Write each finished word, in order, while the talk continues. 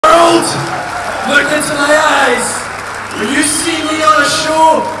world, look into my eyes. When you see me on a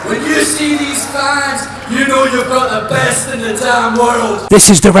show, when you see these fans, you know you've got the best in the damn world. This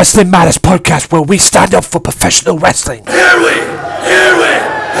is the Wrestling Matters podcast where we stand up for professional wrestling. Here we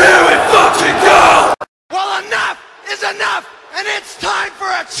fucking go! Well, enough is enough, and it's time for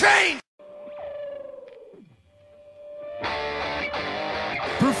a change!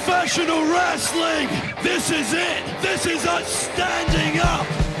 Professional wrestling! This is it! This is us standing up!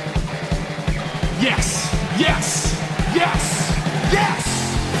 Yes! Yes! Yes! Yes!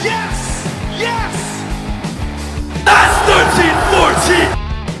 Yes! Yes! That's 13-14!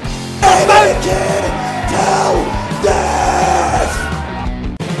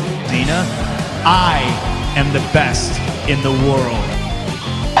 Cena, I am the best in the world.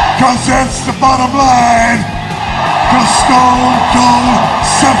 Cause that's the bottom line. Cause Stone Cold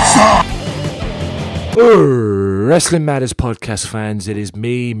said so. Wrestling Matters podcast fans, it is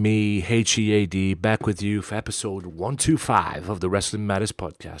me, H-E-A-D, back with you for episode 125 of the Wrestling Matters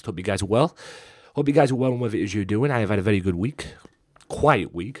podcast. Hope you guys are well. Hope you guys are well and whatever it is you're doing. I have had a very good week.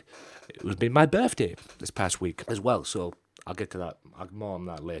 Quiet week. It was been my birthday this past week as well, so I'll get to that. More on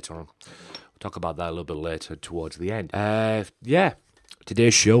that later on. We'll talk about that a little bit later towards the end. Yeah.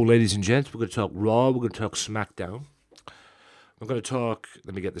 Today's show, ladies and gents, we're going to talk Raw, we're going to talk Smackdown. We're going to talk,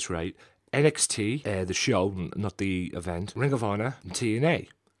 let me get this right, NXT, the show, not the event, Ring of Honor, and TNA.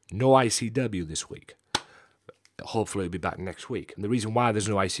 No ICW this week. Hopefully it'll be back next week. And the reason why there's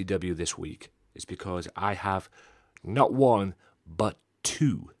no ICW this week is because I have not one, but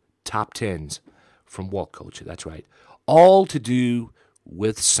two top 10s from What Culture. That's right. All to do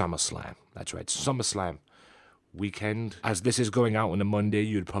with SummerSlam. That's right, SummerSlam weekend. As this is going out on a Monday,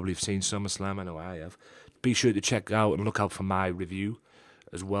 you'd probably have seen SummerSlam. I know I have. Be sure to check out and look out for my review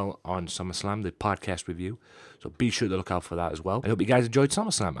as well on SummerSlam, the podcast review. So be sure to look out for that as well. I hope you guys enjoyed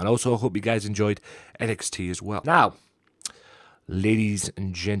SummerSlam. And also hope you guys enjoyed NXT as well. Now, ladies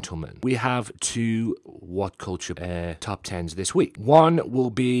and gentlemen, we have two What Culture top 10s this week. One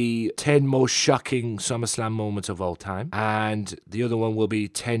will be 10 most shocking SummerSlam moments of all time. And the other one will be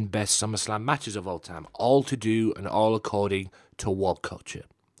 10 best SummerSlam matches of all time. All to do and all according to What Culture.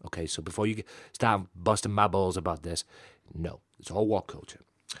 Okay, so before you start busting my balls about this, no, it's all What Culture.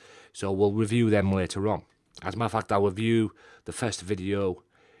 So we'll review them later on. As a matter of fact, I'll review the first video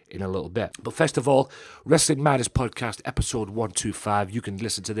in a little bit. But first of all, Wrestling Matters Podcast, episode 125. You can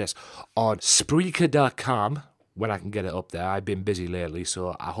listen to this on Spreaker.com when I can get it up there. I've been busy lately,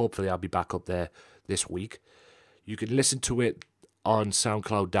 so hopefully I'll be back up there this week. You can listen to it on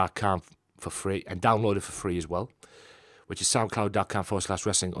SoundCloud.com for free and download it for free as well, which is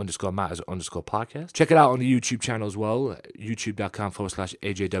soundcloud.com/wrestling_matters_podcast. Check it out on the YouTube channel as well,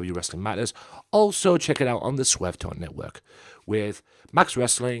 youtube.com/AJW Wrestling Matters. Also, check it out on the Swerve Network with Max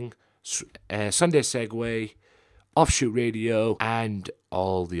Wrestling, Sunday Segway, Offshoot Radio, and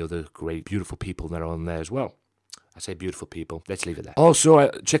all the other great, beautiful people that are on there as well. I say beautiful people. Let's leave it there. Also,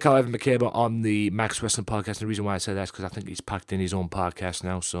 check out Evan McCabe on the Max Wrestling podcast. And the reason why I say that is because I think he's packed in his own podcast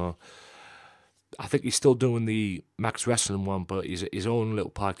now, so I think he's still doing the Max Wrestling one, but his own little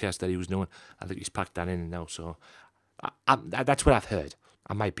podcast that he was doing, I think he's packed that in now. So that's what I've heard.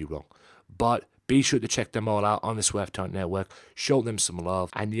 I might be wrong. But be sure to check them all out on the Swerve Network. Show them some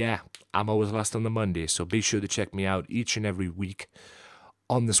love. And yeah, I'm always last on the Monday, so be sure to check me out each and every week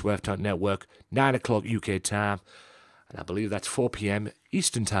on the Swerve Network, 9 o'clock UK time. And I believe that's 4 p.m.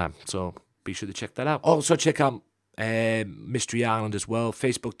 Eastern time. So be sure to check that out. Also check out Mystery Island as well,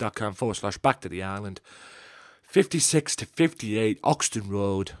 facebook.com/back to the island, 56 to 58 Oxton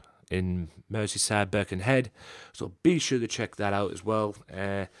Road in Merseyside, Birkenhead. So be sure to check that out as well.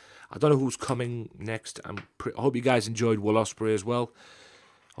 I don't know who's coming next. I hope you guys enjoyed Will Ospreay as well.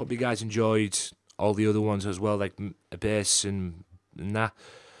 Hope you guys enjoyed all the other ones as well, like Abyss and that.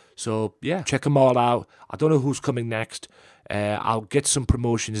 So yeah, check them all out. I don't know who's coming next. I'll get some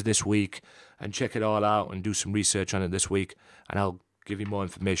promotions this week and check it all out and do some research on it this week, and I'll give you more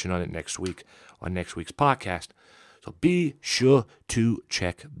information on it next week on next week's podcast. So be sure to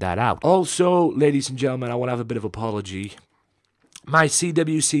check that out. Also, ladies and gentlemen, I want to have a bit of apology. My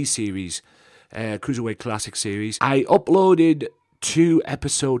CWC series, Cruiserweight Classic series, I uploaded 2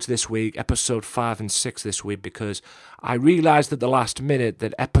 episodes this week, episode 5 and 6 this week, because I realized at the last minute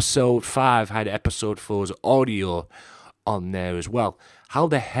that episode 5 had episode 4's audio on there as well. How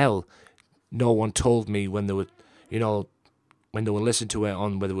the hell no one told me when they were, when they were listening to it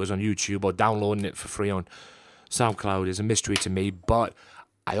on, whether it was on YouTube or downloading it for free on SoundCloud, is a mystery to me. But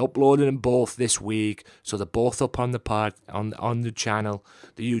I uploaded them both this week, so they're both up on the on the channel,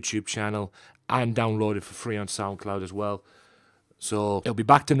 the YouTube channel, and downloaded for free on SoundCloud as well. So it'll be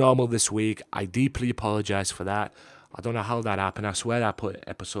back to normal this week. I deeply apologize for that. I don't know how that happened. I swear I put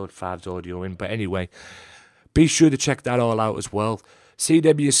episode 5's audio in. But anyway, be sure to check that all out as well.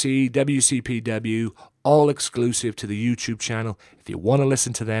 CWC, WCPW, all exclusive to the YouTube channel. If you want to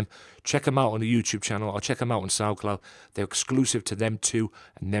listen to them, check them out on the YouTube channel or check them out on SoundCloud. They're exclusive to them two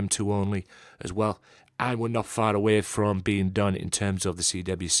and them two only as well. And we're not far away from being done in terms of the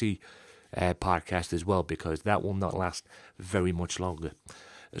CWC podcast as well, because that will not last very much longer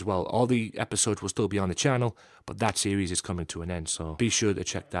as well. All the episodes will still be on the channel, but that series is coming to an end, so be sure to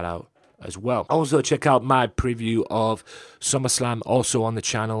check that out as well. Also check out my preview of SummerSlam, also on the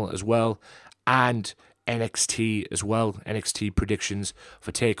channel as well, and NXT as well, NXT predictions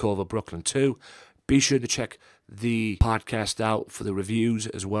for TakeOver Brooklyn 2. Be sure to check the podcast out for the reviews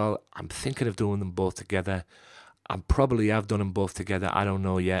as well. I'm thinking of doing them both together. I probably have done them both together. I don't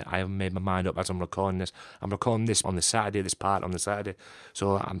know yet. I haven't made my mind up as I'm recording this. I'm recording this on the Saturday, this part on the Saturday.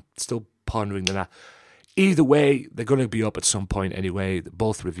 So I'm still pondering that. Either way, they're going to be up at some point anyway,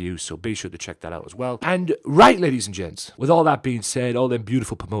 both reviews. So be sure to check that out as well. And right, ladies and gents, with all that being said, all them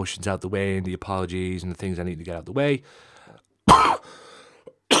beautiful promotions out the way and the apologies and the things I need to get out the way,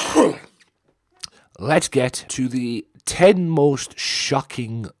 let's get to the 10 most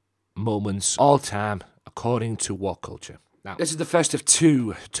shocking moments all time, according to What Culture. Now, this is the first of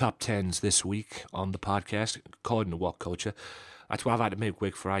 2 top 10s this week on the podcast, according to What Culture. That's why I've had to make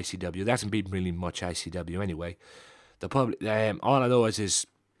work for ICW. There hasn't been really much ICW anyway. The public, all I know is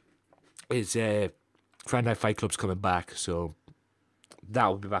Friday Night Fight Club's coming back, so that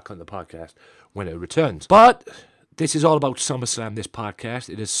will be back on the podcast when it returns. But this is all about SummerSlam, this podcast.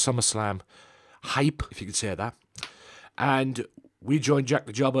 It is SummerSlam hype, if you could say that. And we joined Jack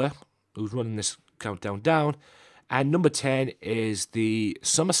the Jobber, who's running this countdown down. And number 10 is the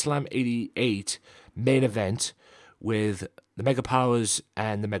SummerSlam 88 main event with the Mega Powers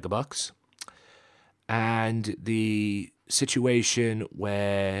and the Mega Bucks. And the situation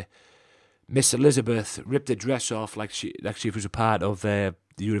where Miss Elizabeth ripped the dress off like she was a part of the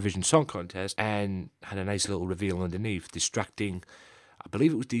Eurovision Song Contest and had a nice little reveal underneath, distracting, I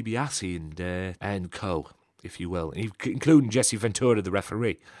believe it was DiBiase and co, if you will, including Jesse Ventura, the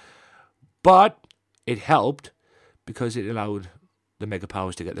referee. But it helped because it allowed the Mega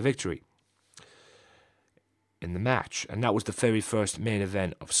Powers to get the victory in the match. And that was the very first main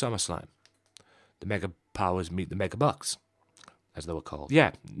event of SummerSlam. The Mega Powers meet the Mega Bucks, as they were called.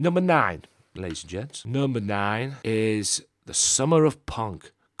 Yeah, number 9, ladies and gents. Number 9 is the Summer of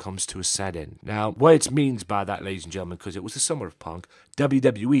Punk comes to a sad end. Now, what it means by that, ladies and gentlemen, because it was the Summer of Punk,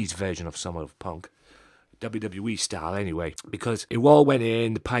 WWE's version of Summer of Punk, WWE style anyway, because it all went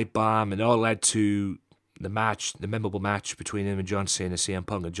in, the pipe bomb, and all led to the match, the memorable match between him and John Cena, CM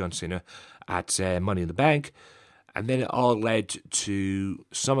Punk and John Cena at Money in the Bank. And then it all led to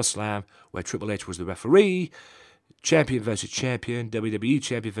SummerSlam, where Triple H was the referee, champion versus champion, WWE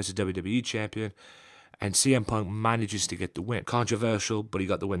champion versus WWE champion, and CM Punk manages to get the win. Controversial, but he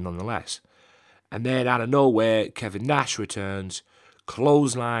got the win nonetheless. And then out of nowhere, Kevin Nash returns,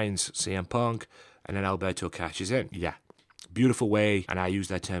 clotheslines CM Punk, and then Alberto cashes in. Yeah, beautiful way, and I use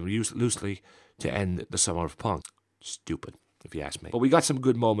that term loosely, to end the Summer of Punk. Stupid, if you ask me. But we got some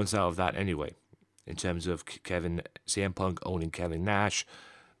good moments out of that anyway, in terms of CM Punk owning Kevin Nash,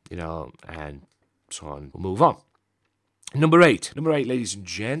 and so on. We'll move on. Number 8, ladies and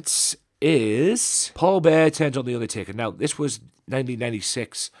gents, is Paul Bear turns on The Undertaker. Now, this was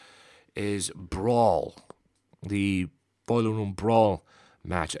 1996 is Brawl, the Boiler Room Brawl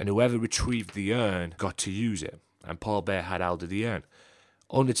match, and whoever retrieved the urn got to use it, and Paul Bear had hold of the urn.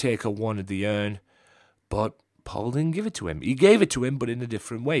 Undertaker wanted the urn, but Paul didn't give it to him. He gave it to him, but in a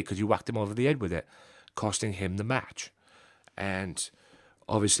different way, because you whacked him over the head with it, costing him the match. And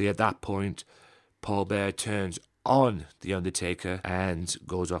obviously at that point, Paul Bear turns on The Undertaker and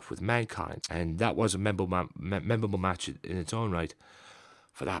goes off with Mankind. And that was a memorable match in its own right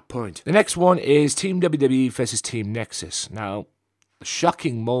for that point. The next one is Team WWE versus Team Nexus. Now, the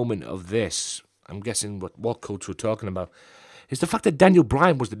shocking moment of this, I'm guessing what Culture we're talking about, is the fact that Daniel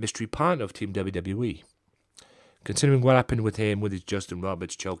Bryan was the mystery partner of Team WWE. Considering what happened with him, with his Justin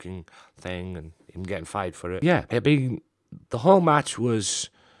Roberts choking thing and him getting fired for it. Yeah, the whole match was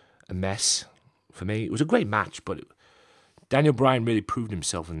a mess for me. It was a great match, but Daniel Bryan really proved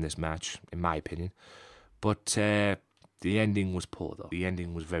himself in this match, in my opinion. But the ending was poor, though. The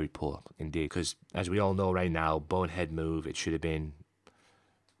ending was very poor, indeed. Because, as we all know right now, bonehead move, it should have been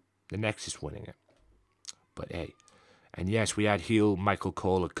the Nexus winning it. But hey. And yes, we had heel Michael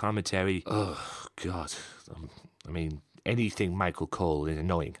Cole at commentary. Oh, God. I mean, anything Michael Cole is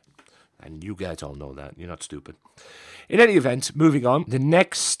annoying. And you guys all know that. You're not stupid. In any event, moving on. The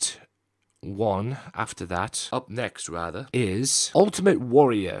next one after that, up next rather, is Ultimate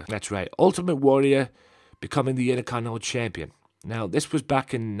Warrior. That's right, Ultimate Warrior becoming the Intercontinental Champion. Now, this was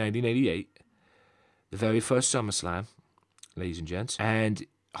back in 1988, the very first SummerSlam, ladies and gents. And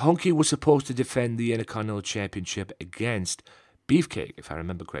Hunky was supposed to defend the Intercontinental Championship against Beefcake, if I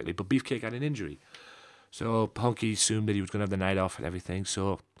remember correctly. But Beefcake had an injury. So Hunky assumed that he was going to have the night off and everything.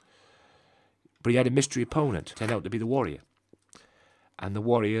 But he had a mystery opponent, turned out to be the Warrior. And the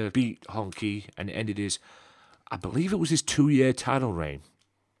Warrior beat Hunky and ended his, I believe it was his 2-year title reign.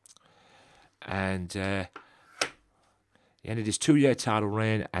 And he ended his 2-year title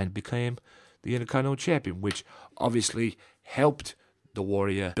reign and became the Intercontinental Champion, which obviously helped the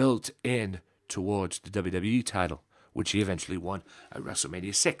Warrior build in towards the WWE title, which he eventually won at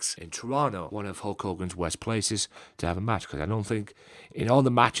WrestleMania 6 in Toronto, one of Hulk Hogan's worst places to have a match, because I don't think, in all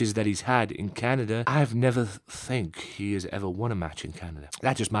the matches that he's had in Canada, I've never think he has ever won a match in Canada.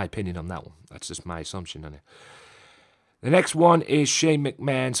 That's just my opinion on that one. That's just my assumption on it. The next one is Shane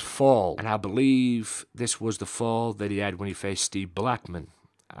McMahon's fall, and I believe this was the fall that he had when he faced Steve Blackman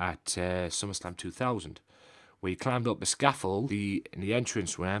at SummerSlam 2000. Where he climbed up the scaffold in the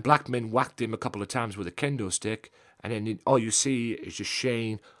entrance ramp. Blackman whacked him a couple of times with a kendo stick, and then all you see is just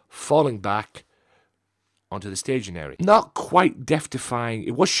Shane falling back onto the staging area. Not quite death-defying.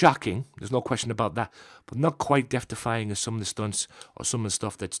 It was shocking, there's no question about that, but not quite death-defying as some of the stunts or some of the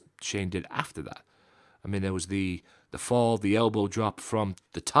stuff that Shane did after that. I mean, there was the fall, the elbow drop from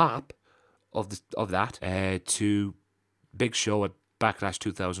the top of that to Big Show at Backlash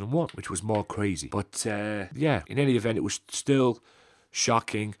 2001, which was more crazy. But yeah, in any event, it was still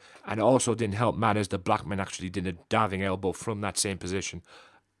shocking, and it also didn't help matters that Blackman actually did a diving elbow from that same position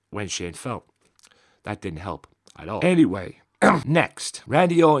when Shane fell. That didn't help at all. Anyway, next,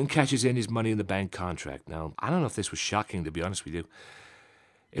 Randy Orton catches in his Money in the Bank contract. Now, I don't know if this was shocking, to be honest with you.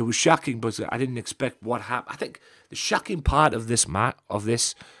 It was shocking, but I didn't expect what happened. I think the shocking part of this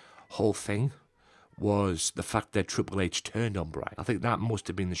whole thing was the fact that Triple H turned on Bryan. I think that must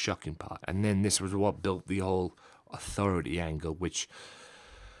have been the shocking part. And then this was what built the whole authority angle, which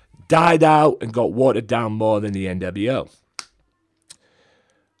died out and got watered down more than the NWO.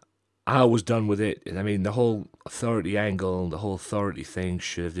 I was done with it. I mean, the whole authority angle, the whole authority thing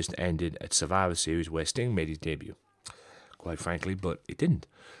should have just ended at Survivor Series where Sting made his debut, quite frankly, but it didn't.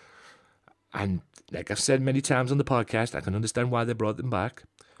 And like I've said many times on the podcast, I can understand why they brought them back,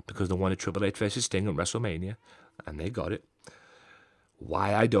 because they wanted Triple H versus Sting at WrestleMania, and they got it.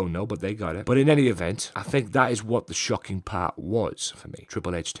 Why, I don't know, but they got it. But in any event, I think that is what the shocking part was for me.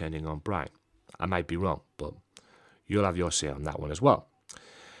 Triple H turning on Bryan. I might be wrong, but you'll have your say on that one as well.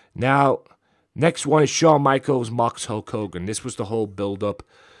 Now, next one is Shawn Michaels mocks Hulk Hogan. This was the whole build-up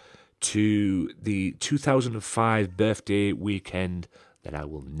to the 2005 birthday weekend that I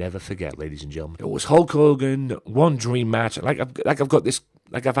will never forget, ladies and gentlemen. It was Hulk Hogan, one dream match, like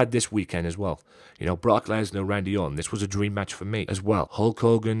I've had this weekend as well. You know, Brock Lesnar, Randy Orton. This was a dream match for me as well. Hulk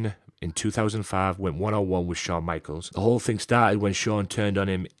Hogan in 2005 went one-on-one with Shawn Michaels. The whole thing started when Shawn turned on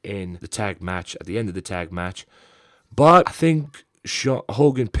him in the tag match, at the end of the tag match. But I think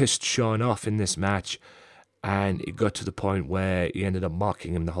Hogan pissed Shawn off in this match, and it got to the point where he ended up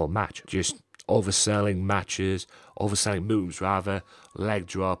mocking him the whole match. Just overselling moves rather, leg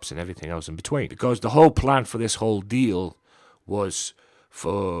drops and everything else in between. Because the whole plan for this whole deal was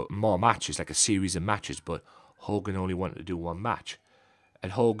for more matches, like a series of matches, but Hogan only wanted to do one match.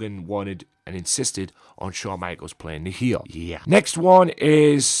 And Hogan wanted and insisted on Shawn Michaels playing the heel. Yeah. Next one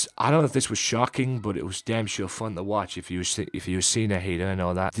is, I don't know if this was shocking, but it was damn sure fun to watch if you were Cena hater and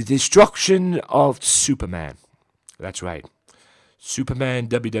all that. The destruction of Superman. That's right. Superman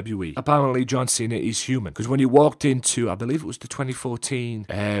WWE. Apparently John Cena is human, because when he walked into, I believe it was the 2014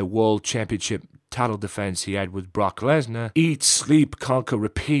 World Championship title defense he had with Brock Lesnar, eat, sleep, conquer,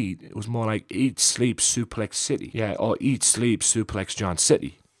 repeat. It was more like eat, sleep, suplex City. Yeah, or eat, sleep, suplex John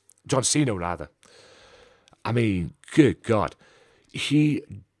Cena rather. I mean, good God. He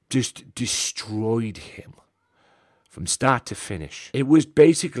just destroyed him from start to finish. It was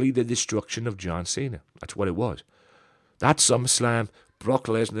basically the destruction of John Cena. That's what it was. That SummerSlam, Brock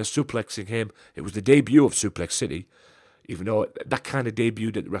Lesnar suplexing him. It was the debut of Suplex City, even though that kind of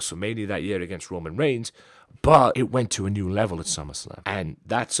debuted at WrestleMania that year against Roman Reigns, but it went to a new level at SummerSlam. And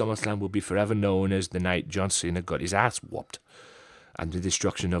that SummerSlam will be forever known as the night John Cena got his ass whooped and the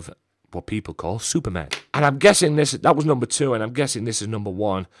destruction of what people call Superman. And I'm guessing that was number 2, and I'm guessing this is number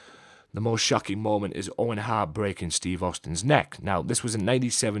 1. The most shocking moment is Owen Hart breaking Steve Austin's neck. Now, this was in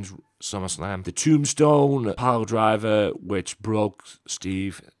 97's SummerSlam. The Tombstone pile driver, which broke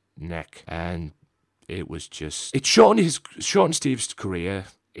Steve neck, and it was just... It shortened Steve's career,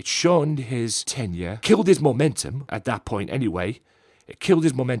 it shortened his tenure, killed his momentum at that point anyway. It killed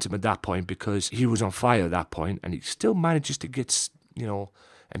his momentum at that point because he was on fire at that point, and he still manages to get,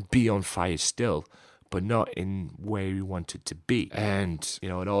 and be on fire still, but not in where he wanted to be. And,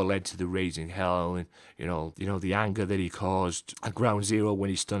 it all led to the raising hell and, the anger that he caused at Ground Zero when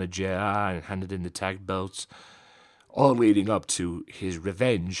he stunned JR and handed in the tag belts, all leading up to his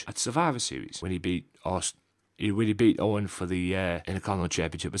revenge at Survivor Series when he beat Owen for the Intercontinental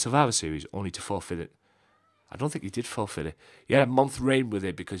Championship at Survivor Series, only to forfeit it. I don't think he did forfeit it. He had a month reign with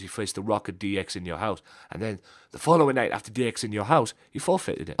it because he faced The Rock at DX in Your House. And then the following night after DX in Your House, he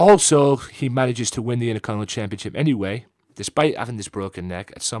forfeited it. Also, he manages to win the Intercontinental Championship anyway, despite having this broken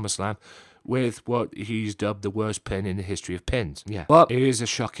neck at SummerSlam, with what he's dubbed the worst pin in the history of pins. Yeah. But it is a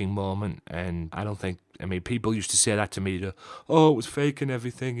shocking moment, and I don't think... people used to say that to me, it was fake and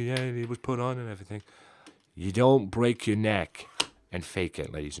everything, yeah, he was put on and everything. You don't break your neck and fake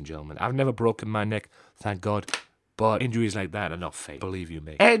it, ladies and gentlemen. I've never broken my neck, thank God, but injuries like that are not fake, believe you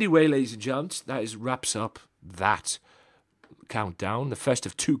me. Anyway, ladies and gentlemen, that wraps up that countdown, the first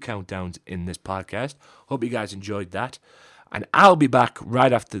of 2 countdowns in this podcast. Hope you guys enjoyed that, and I'll be back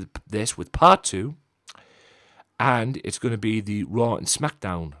right after this with part 2, and it's going to be the Raw and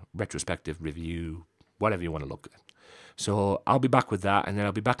Smackdown retrospective review, whatever you want to look at. So I'll be back with that, and then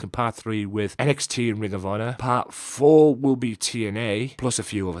I'll be back in part 3 with NXT and Ring of Honor. Part 4 will be TNA, plus a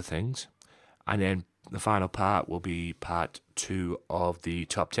few other things. And then the final part will be part 2 of the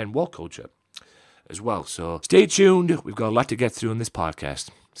Top 10 War Culture as well. So stay tuned. We've got a lot to get through in this podcast.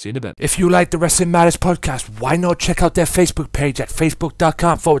 See you in a bit. If you like the Wrestling Matters podcast, why not check out their Facebook page at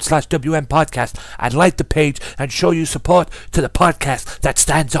facebook.com/WM podcast and like the page and show your support to the podcast that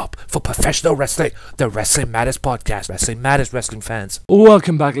stands up for professional wrestling, the Wrestling Matters podcast. Wrestling Matters, wrestling fans.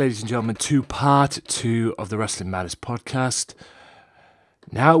 Welcome back, ladies and gentlemen, to part 2 of the Wrestling Matters podcast.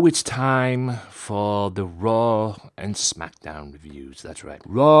 Now it's time for the Raw and Smackdown reviews. That's right.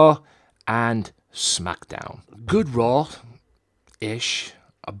 Raw and Smackdown. Good Raw-ish.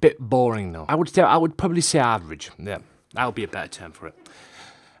 A bit boring though. I would probably say average. Yeah, that would be a better term for it.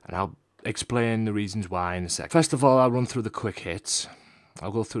 And I'll explain the reasons why in a sec. First of all, I'll run through the quick hits.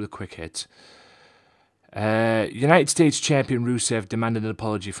 I'll go through the quick hits. United States Champion Rusev demanded an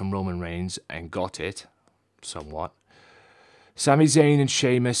apology from Roman Reigns and got it, somewhat. Sami Zayn and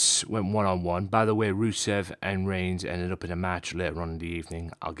Sheamus went one-on-one. By the way, Rusev and Reigns ended up in a match later on in the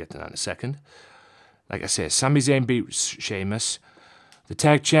evening. I'll get to that in a second. Like I said, Sami Zayn beat Sheamus. The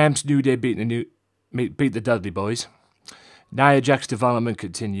tag champs New Day beat the Dudley Boys. Nia Jax's development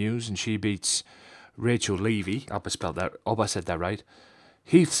continues, and she beats Rachel Levy. I hope I said that right.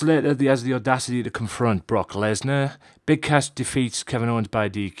 Heath Slater has the audacity to confront Brock Lesnar. Big Cass defeats Kevin Owens by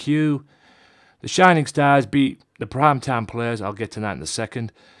DQ. The Shining Stars beat the Primetime Players. I'll get to that in a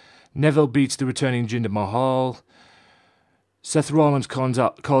second. Neville beats the returning Jinder Mahal. Seth Rollins calls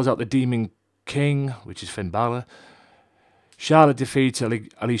out the Demon King, which is Finn Balor. Charlotte defeats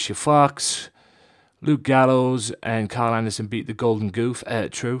Alicia Fox. Luke Gallows and Carl Anderson beat the Golden Goof,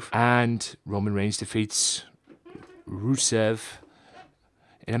 Truth. And Roman Reigns defeats Rusev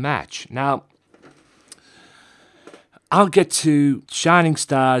in a match. Now, I'll get to Shining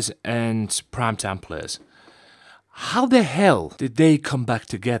Stars and Primetime Players. How the hell did they come back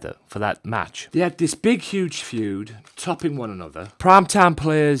together for that match? They had this big, huge feud, topping one another. Primetime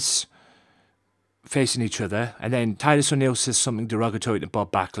Players facing each other, and then Titus O'Neil says something derogatory to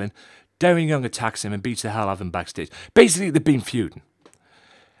Bob Backlund. Darren Young attacks him and beats the hell out of him backstage. Basically, they've been feuding.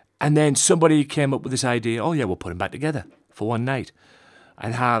 And then somebody came up with this idea, oh yeah, we'll put them back together for one night.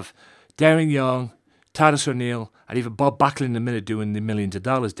 And have Darren Young, Titus O'Neil, and even Bob Backlund in the minute doing the millions of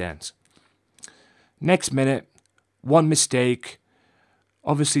dollars dance. Next minute, one mistake.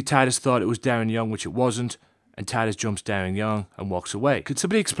 Obviously, Titus thought it was Darren Young, which it wasn't. And Titus jumps Darren Young and walks away. Could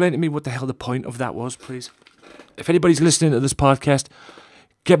somebody explain to me what the hell the point of that was, please? If anybody's listening to this podcast,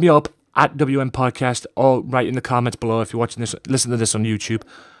 get me up at WM Podcast or write in the comments below if you're watching this, listen to this on YouTube.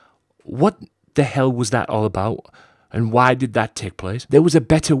 What the hell was that all about? And why did that take place? There was a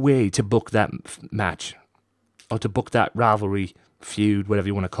better way to book that match. Or to book that rivalry, feud, whatever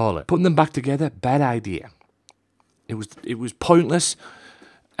you want to call it. Putting them back together, bad idea. It was pointless.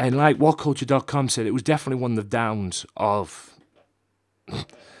 And like WhatCulture.com said, it was definitely one of the downs of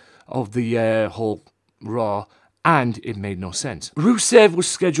the whole Raw, and it made no sense. Rusev was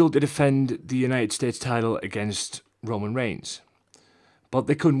scheduled to defend the United States title against Roman Reigns, but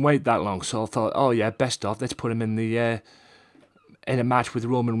they couldn't wait that long, so I thought, oh yeah, best off, let's put him in the in a match with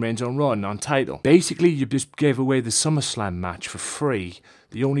Roman Reigns on Raw, non-title. Basically, you just gave away the SummerSlam match for free.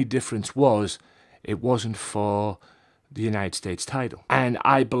 The only difference was it wasn't for the United States title. And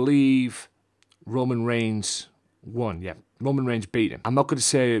I believe Roman Reigns won, yeah. Roman Reigns beat him. I'm not going to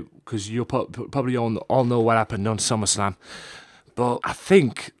say it because you probably all know what happened on SummerSlam, but I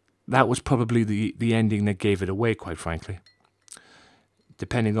think that was probably the ending that gave it away, quite frankly.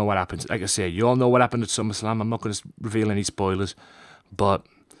 Depending on what happens. Like I say, you all know what happened at SummerSlam. I'm not going to reveal any spoilers, but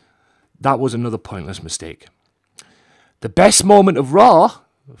that was another pointless mistake. The best moment of Raw,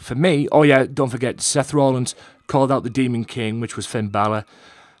 for me, oh yeah, don't forget, Seth Rollins called out the Demon King, which was Finn Balor,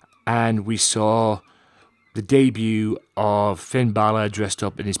 and we saw the debut of Finn Balor dressed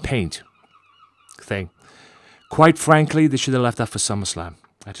up in his paint thing. Quite frankly, they should have left that for SummerSlam.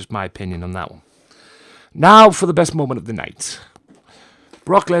 That's just my opinion on that one. Now for the best moment of the night.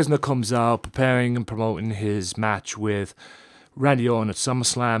 Brock Lesnar comes out preparing and promoting his match with Randy Orton at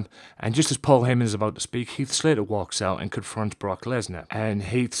SummerSlam, and just as Paul Heyman is about to speak, Heath Slater walks out and confronts Brock Lesnar. And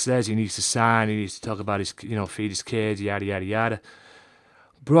Heath says he needs to sign, he needs to talk about his, feed his kids, yada yada yada.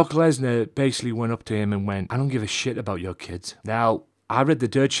 Brock Lesnar basically went up to him and went, I don't give a shit about your kids. Now, I read the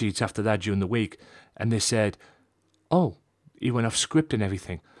dirt sheets after that during the week, and they said, oh, he went off script and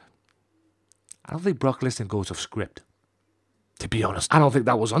everything. I don't think Brock Lesnar goes off script. To be honest, I don't think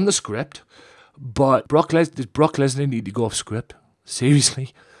that was on the script. But does Brock Lesnar need to go off script?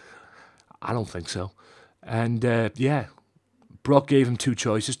 Seriously? I don't think so. And yeah, Brock gave him two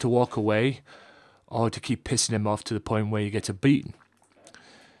choices, to walk away or to keep pissing him off to the point where he gets a beating.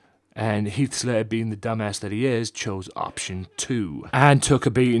 And Heath Slater, being the dumbass that he is, chose option 2 and took a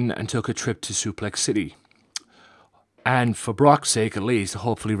beating and took a trip to Suplex City. And for Brock's sake, at least,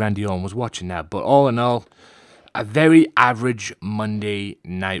 hopefully Randy Orton was watching that. But all in all, a very average Monday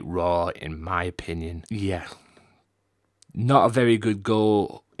Night Raw, in my opinion. Yeah. Not a very good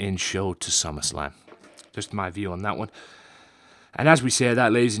go-in show to SummerSlam. Just my view on that one. And as we say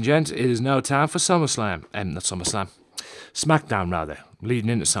that, ladies and gents, it is now time for SummerSlam. Not SummerSlam. Smackdown, rather. Leading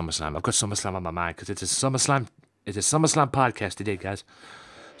into SummerSlam. I've got SummerSlam on my mind because it's a SummerSlam podcast today, guys.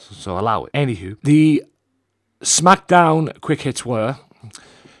 So allow it. Anywho, the Smackdown quick hits were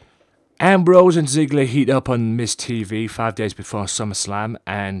Ambrose and Ziggler heat up on Miz TV 5 days before SummerSlam,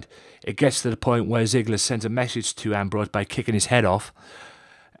 and it gets to the point where Ziggler sends a message to Ambrose by kicking his head off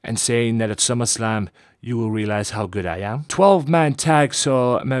and saying that at SummerSlam, you will realize how good I am. 12-man tag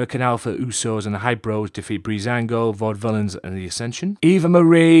saw American Alpha, Usos, and the Hype Bros defeat Breezango, Vaudevillains, and the Ascension. Eva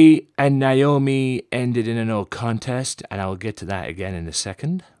Marie and Naomi ended in a no contest, and I'll get to that again in a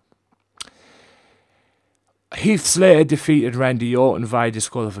second. Heath Slater defeated Randy Orton via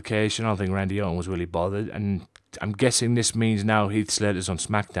disqualification. I don't think Randy Orton was really bothered, and I'm guessing this means now Heath Slater's on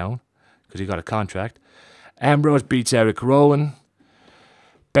SmackDown because he got a contract. Ambrose beats Eric Rowan.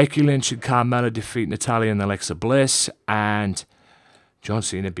 Becky Lynch and Carmella defeat Natalya and Alexa Bliss, and John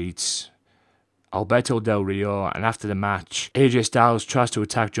Cena beats Alberto Del Rio. And after the match, AJ Styles tries to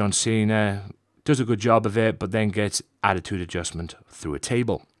attack John Cena, does a good job of it, but then gets attitude adjustment through a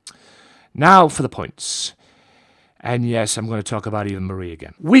table. Now for the points. And yes, I'm going to talk about Eva Marie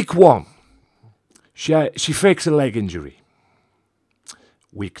again. Week 1, she fakes a leg injury.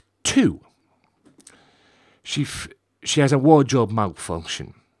 Week 2, she has a wardrobe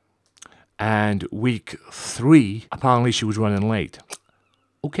malfunction. And week 3, apparently she was running late.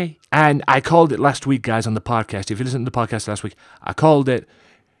 Okay. And I called it last week, guys, on the podcast. If you listened to the podcast last week, I called it,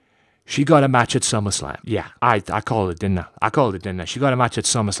 she got a match at SummerSlam. Yeah, I called it, didn't I? She got a match at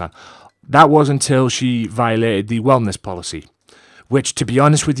SummerSlam. That was until she violated the wellness policy, which, to be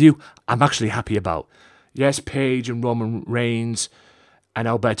honest with you, I'm actually happy about. Yes, Paige and Roman Reigns and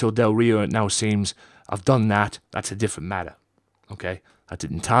Alberto Del Rio, it now seems, have done that. That's a different matter. Okay? That's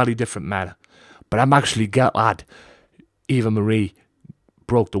an entirely different matter. But I'm actually glad Eva Marie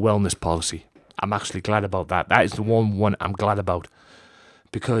broke the wellness policy. I'm actually glad about that. That is the one I'm glad about.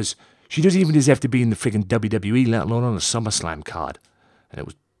 Because she doesn't even deserve to be in the friggin' WWE, let alone on a SummerSlam card. And it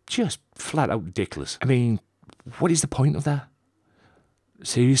was just flat out ridiculous. I mean, what is the point of that?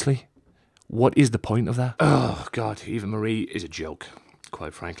 Seriously? What is the point of that? Oh, God, Eva Marie is a joke,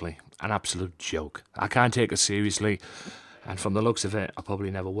 quite frankly. An absolute joke. I can't take her seriously, and from the looks of it, I probably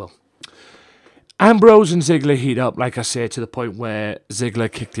never will. Ambrose and Ziggler heat up, like I said, to the point where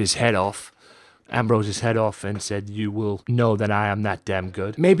Ziggler kicked his head off. Ambrose's head off and said, you will know that I am that damn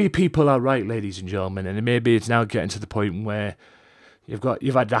good. Maybe people are right, ladies and gentlemen, and maybe it's now getting to the point where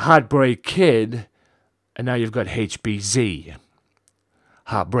you've had the Heartbreak Kid, and now you've got HBZ.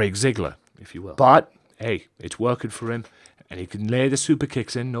 Heartbreak Ziggler, if you will. But, hey, it's working for him, and he can lay the super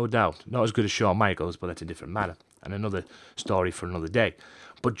kicks in, no doubt. Not as good as Shawn Michaels, but that's a different matter. and another story for another day.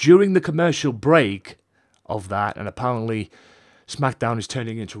 But during the commercial break of that, and apparently Smackdown is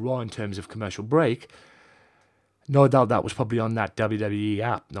turning into Raw in terms of commercial break, no doubt that was probably on that WWE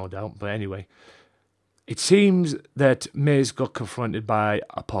app, no doubt. But anyway, it seems that Miz got confronted by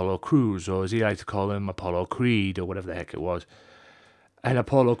Apollo Crews, or as he liked to call him, Apollo Creed, or whatever the heck it was. And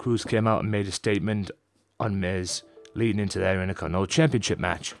Apollo Crews came out and made a statement on Miz leading into their Intercontinental Championship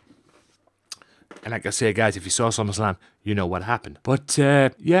match. And like I say, guys, if you saw SummerSlam, you know what happened. But,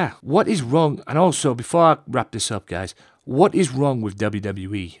 yeah, what is wrong? And also, before I wrap this up, guys, what is wrong with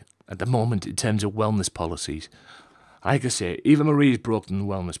WWE at the moment in terms of wellness policies? Like I say, Eva Marie's broken the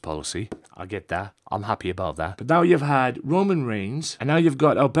wellness policy. I get that. I'm happy about that. But now you've had Roman Reigns, and now you've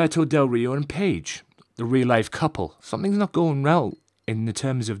got Alberto Del Rio and Paige, the real-life couple. Something's not going well in the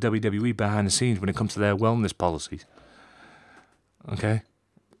terms of WWE behind the scenes when it comes to their wellness policies. Okay?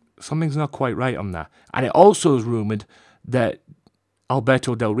 Something's not quite right on that. And it also is rumoured that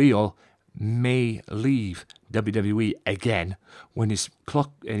Alberto Del Rio may leave WWE again when his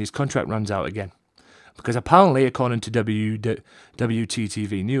contract runs out again. Because apparently, according to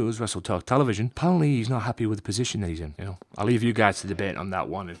WTTV News, Wrestle Talk Television, apparently he's not happy with the position that he's in. You know, I'll leave you guys to debate on that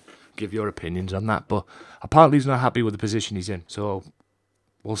one and give your opinions on that. But apparently he's not happy with the position he's in. So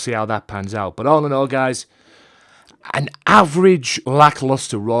we'll see how that pans out. But all in all, guys, an average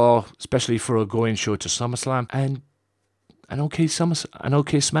lackluster Raw, especially for a going show to SummerSlam, and an okay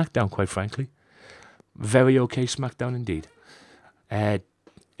SmackDown, quite frankly. Very okay SmackDown indeed. In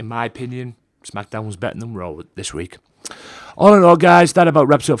my opinion, SmackDown was better than Raw this week. All in all, guys, that about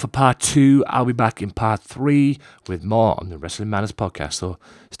wraps it up for part 2. I'll be back in part 3 with more on the Wrestling Matters podcast, so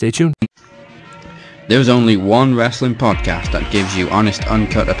stay tuned. There's only one wrestling podcast that gives you honest,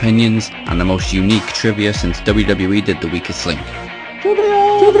 uncut opinions and the most unique trivia since WWE did The Weakest Link.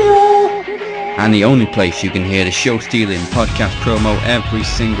 And the only place you can hear the show-stealing podcast promo every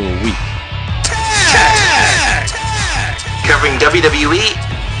single week. Covering WWE,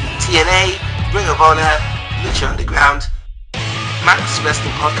 TNA, Ring of Honor, Lucha Underground. Max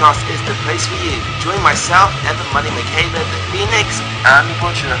Wrestling Podcast is the place for you. Join myself, Evan Money Michaela, the Phoenix, and the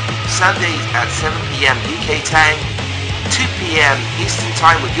Butcher. Sundays at 7 PM UK time, 2 PM Eastern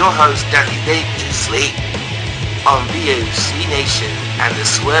Time with your host, Daddy Dangerously, on VOC Nation and the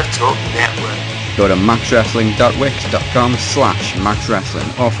Swerve Talk Network. Go to maxwrestling.wix.com/maxwrestling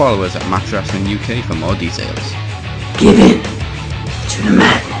or follow us at maxwrestlinguk for more details. Give in to the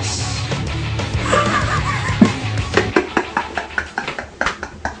madness.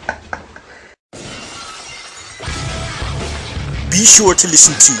 Be sure to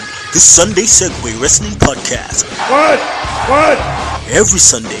listen to the Sunday Segway Wrestling Podcast. What? Every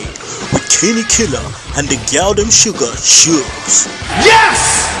Sunday with Kenny Killer and the Galdem Sugar Shubs.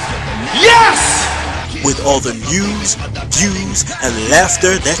 Yes! Yes! With all the news, views, and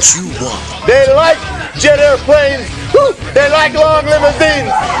laughter that you want. They like jet airplanes. Woo! They like long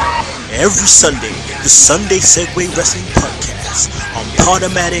limousines. Every Sunday, the Sunday Segway Wrestling Podcast on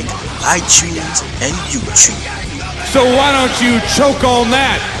Podomatic, iTunes, and YouTube. So why don't you choke on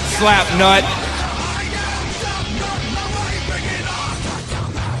that, slap nut?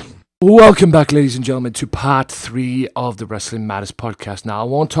 Welcome back, ladies and gentlemen, to part 3 of the Wrestling Matters podcast. Now, I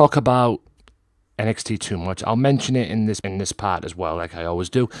won't talk about NXT too much. I'll mention it in this part as well, like I always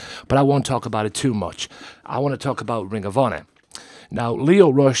do, but I won't talk about it too much. I want to talk about Ring of Honor. Now, Lio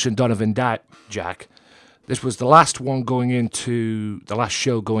Rush and Donovan Dijak, this was the last show going into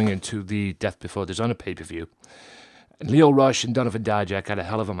the Death Before Dishonor pay-per-view. Lio Rush and Donovan Dijak had a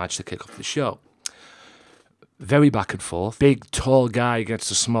hell of a match to kick off the show. Very back and forth. Big, tall guy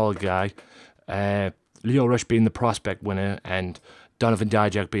against a small guy. Lio Rush being the prospect winner and Donovan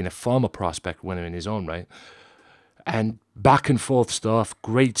Dijak being a former prospect winner in his own right. And back and forth stuff.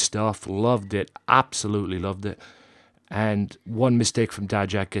 Great stuff. Loved it. Absolutely loved it. And one mistake from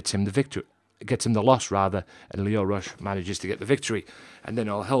Dijak gets him the victory. Gets him the loss, rather, and Lio Rush manages to get the victory. And then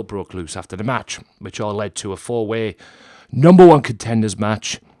all hell broke loose after the match, which all led to a 4-way #1 contenders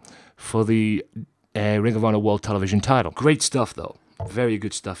match for the Ring of Honor World Television title. Great stuff, though. Very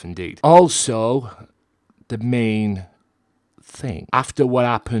good stuff indeed. Also, the main thing, after what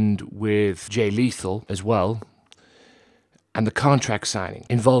happened with Jay Lethal as well, and the contract signing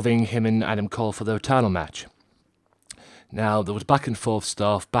involving him and Adam Cole for their title match. Now, there was back and forth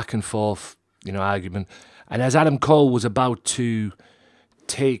stuff, argument. And as Adam Cole was about to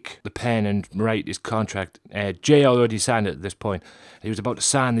take the pen and write his contract, Jay already signed it at this point. He was about to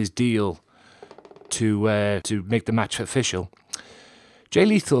sign this deal to make the match official. Jay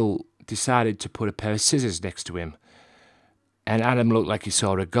Lethal decided to put a pair of scissors next to him, and Adam looked like he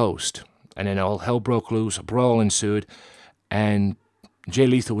saw a ghost. And then all hell broke loose, a brawl ensued, and Jay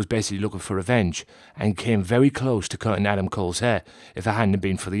Lethal was basically looking for revenge and came very close to cutting Adam Cole's hair if it hadn't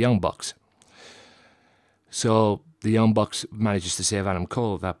been for the Young Bucks. So the Young Bucks manages to save Adam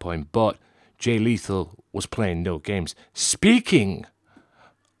Cole at that point, but Jay Lethal was playing no games. Speaking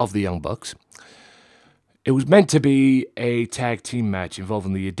of the Young Bucks, it was meant to be a tag team match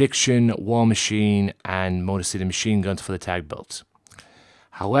involving the Addiction, War Machine, and Motor City Machine Guns for the tag belts.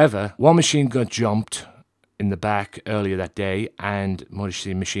 However, War Machine got jumped in the back earlier that day, and Motor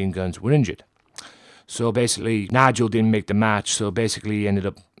City Machine Guns were injured. So basically, Nigel didn't make the match, so basically he ended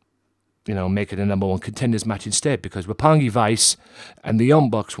up, making a number one contenders match instead, because Roppongi Vice and the Young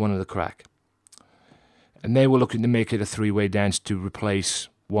Bucks wanted the crack. And they were looking to make it a three-way dance to replace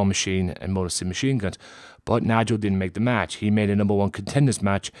War Machine and Motor City Machine Guns. But Nigel didn't make the match. He made a number one contenders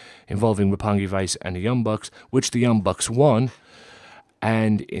match involving Roppongi Vice and the Young Bucks, which the Young Bucks won.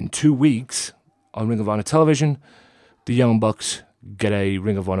 And in 2 weeks, on Ring of Honor television, the Young Bucks get a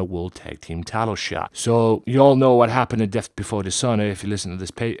Ring of Honor World Tag Team title shot. So you all know what happened in Death Before Dishonor if you listen to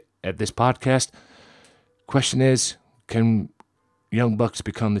this podcast. Question is, can Young Bucks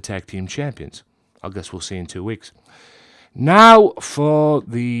become the tag team champions? I guess we'll see in 2 weeks. Now for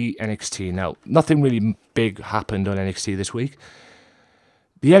the NXT. Now, nothing really big happened on NXT this week.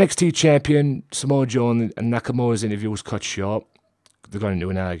 The NXT champion, Samoa Joe, and Nakamura's interview was cut short. They got into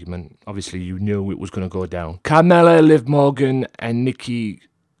an argument. Obviously, you knew it was going to go down. Carmella, Liv Morgan, and Nikki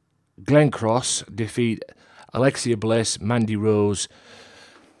Glencross defeat Alexia Bliss, Mandy Rose,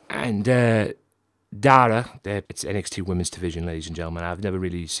 and Dara. It's NXT Women's Division, ladies and gentlemen. I've never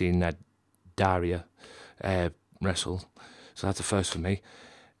really seen that Daria wrestle, so that's a first for me.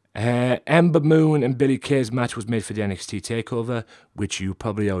 Ember Moon and Billie Kay's match was made for the NXT TakeOver, which you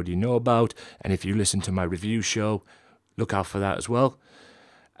probably already know about, and if you listen to my review show, look out for that as well.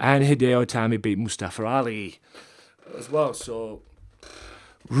 And Hideo Itami beat Mustafa Ali as well. So,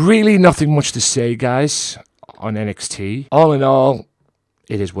 really nothing much to say, guys, on NXT. All in all,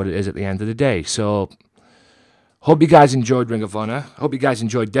 it is what it is at the end of the day. So, hope you guys enjoyed Ring of Honor. Hope you guys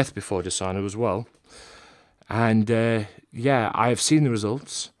enjoyed Death Before Dishonor as well. And, yeah, I have seen the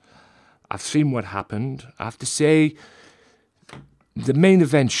results. I've seen what happened. I have to say, the main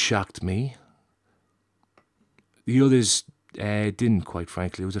event shocked me. The others didn't, quite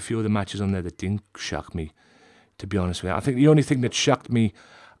frankly. There was a few other matches on there that didn't shock me, to be honest with you. I think the only thing that shocked me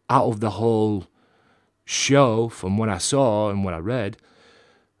out of the whole show, from what I saw and what I read,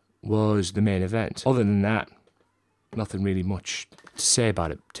 was the main event. Other than that, nothing really much to say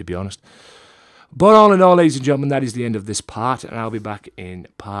about it, to be honest. But all in all, ladies and gentlemen, that is the end of this part, and I'll be back in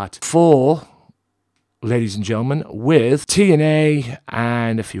part 4, ladies and gentlemen, with TNA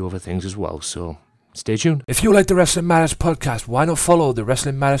and a few other things as well. So, stay tuned. If you like the Wrestling Matters Podcast, why not follow the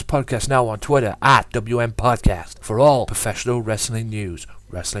Wrestling Matters Podcast now on Twitter at WM Podcast for all professional wrestling news.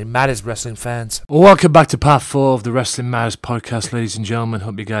 Wrestling Matters, wrestling fans. Welcome back to part 4 of the Wrestling Matters Podcast, ladies and gentlemen.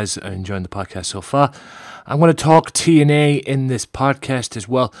 Hope you guys are enjoying the podcast so far. I'm going to talk TNA in this podcast as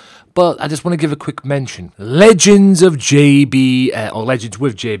well, but I just want to give a quick mention. Legends of JB, or Legends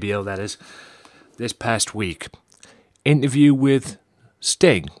with JBL, that is, this past week. Interview with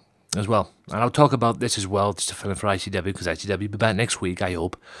Sting as well. And I'll talk about this as well, just to fill in for ICW, because ICW will be back next week, I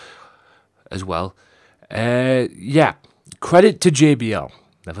hope, as well. Yeah, credit to JBL.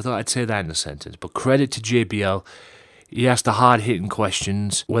 Never thought I'd say that in a sentence, but credit to JBL. He asked the hard-hitting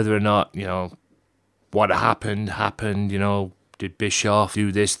questions, whether or not, what happened, did Bischoff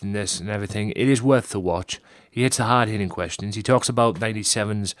do this and this and everything. It is worth the watch. He hits the hard-hitting questions. He talks about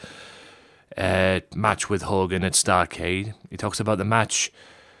 97's match with Hogan at Starrcade. He talks about the match,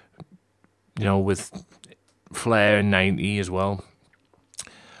 with Flair in 90 as well.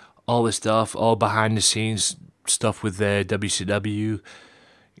 All this stuff, all behind-the-scenes stuff with WCW.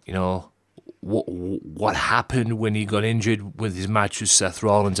 What happened when he got injured with his match with Seth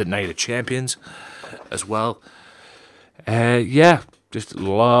Rollins at Night of Champions as well. Yeah, just a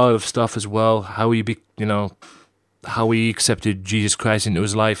lot of stuff as well. How he how he accepted Jesus Christ into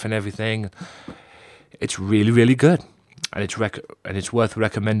his life and everything. It's really, really good, and it's worth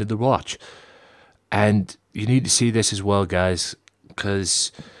recommending the watch. And you need to see this as well, guys,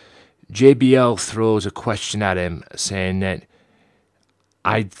 because JBL throws a question at him saying that,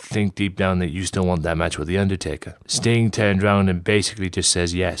 I think deep down that you still want that match with The Undertaker. Sting turned around and basically just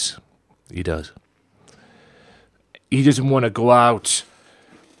says yes, he does. He doesn't want to go out,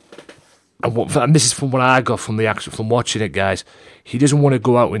 and this is from what I got from watching it, guys. He doesn't want to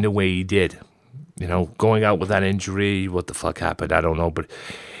go out in the way he did. Going out with that injury, what the fuck happened, I don't know. But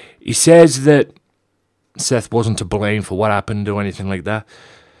he says that Seth wasn't to blame for what happened or anything like that.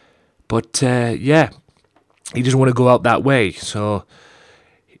 But yeah, he doesn't want to go out that way. So,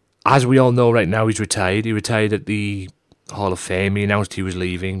 as we all know right now, he's retired. He retired at the Hall of Fame. He announced he was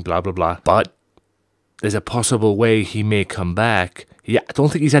leaving, blah, blah, blah. But there's a possible way he may come back. I don't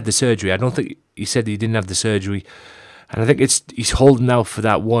think he's had the surgery. I don't think he said he didn't have the surgery. And I think he's holding out for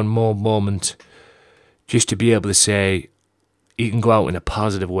that one more moment just to be able to say he can go out in a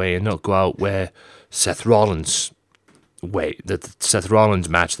positive way and not go out where Seth Rollins the Seth Rollins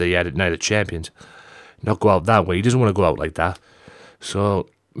match that he had at Night of Champions. Not go out that way. He doesn't want to go out like that. So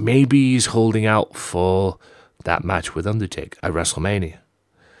maybe he's holding out for that match with Undertaker at WrestleMania.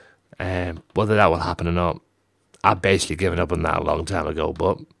 Whether that will happen or not, I've basically given up on that a long time ago.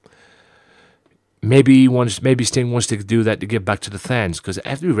 But maybe Sting wants to do that to give back to the fans, because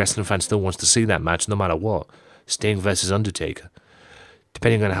every wrestling fan still wants to see that match no matter what. Sting versus Undertaker,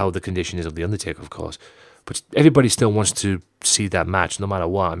 depending on how the condition is of the Undertaker, of course. But everybody still wants to see that match no matter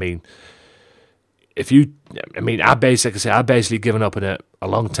what. I mean, I basically given up on it a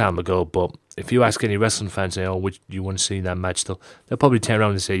long time ago. But if you ask any wrestling fans, say, "Oh, you want to see that match still?" They'll probably turn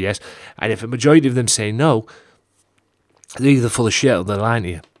around and say yes. And if a majority of them say no, they're either full of shit or they're lying to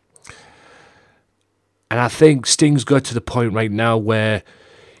you. And I think Sting's got to the point right now where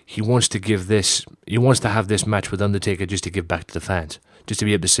he wants to have this match with Undertaker just to give back to the fans, just to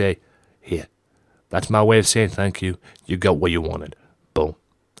be able to say, "Here, that's my way of saying thank you. You got what you wanted." Boom.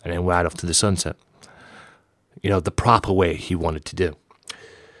 And then right off to the sunset. The proper way he wanted to do.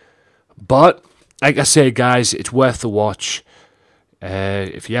 But, like I say, guys, it's worth the watch.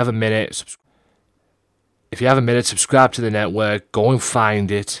 If you have a minute, subscribe to the network. Go and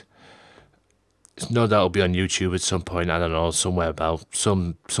find it. There's no doubt it'll be on YouTube at some point. I don't know, somewhere about.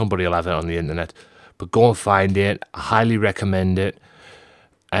 Somebody will have it on the internet. But go and find it. I highly recommend it.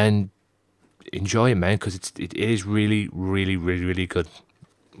 And enjoy it, man, because it is really, really, really, really good.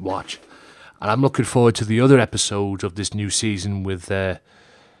 Watch. And I'm looking forward to the other episodes of this new season with Legends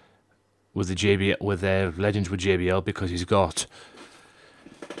with JBL, because he's got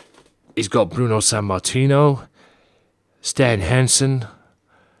Bruno Sammartino, Stan Hansen,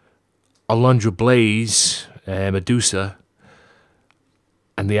 Alundra Blaze, Medusa,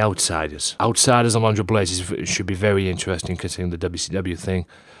 and the Outsiders. Outsiders, Alundra Blaze should be very interesting considering the WCW thing.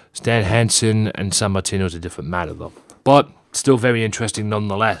 Stan Hansen and Sammartino is a different matter though, but still very interesting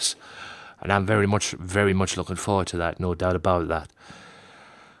nonetheless. And I'm very much looking forward to that, no doubt about that.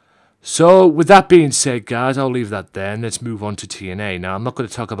 So, with that being said, guys, I'll leave that there, and let's move on to TNA. Now, I'm not going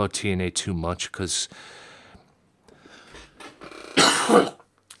to talk about TNA too much, because I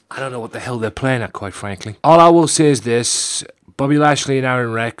don't know what the hell they're playing at, quite frankly. All I will say is this: Bobby Lashley and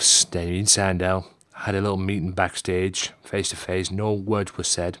Aaron Rex, Damien Sandow, had a little meeting backstage, face-to-face, no words were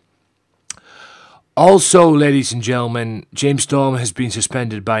said. Also, ladies and gentlemen, James Storm has been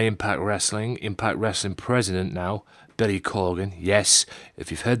suspended by Impact Wrestling president now, Billy Corgan. Yes, if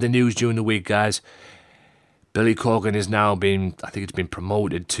you've heard the news during the week, guys, Billy Corgan is now been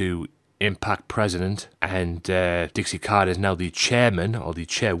promoted to Impact president, and Dixie Carter is now the chairman, or the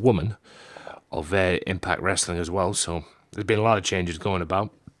chairwoman, of Impact Wrestling as well, so there's been a lot of changes going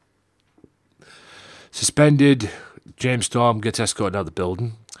about. Suspended, James Storm gets escorted out of the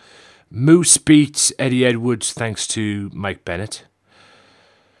building. Moose beats Eddie Edwards thanks to Mike Bennett.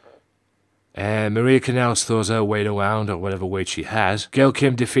 Maria Kanellis throws her weight around, or whatever weight she has. Gail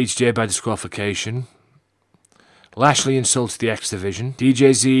Kim defeats Jay by disqualification. Lashley insults the X Division.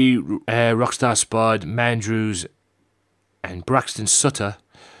 DJZ, Rockstar Spud, Mandrews, and Braxton Sutter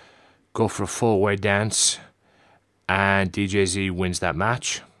go for a four-way dance, and DJZ wins that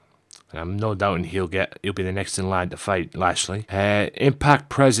match. I'm no doubting he'll be the next in line to fight Lashley. Impact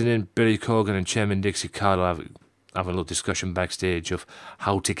President Billy Corgan and Chairman Dixie Carter have a little discussion backstage of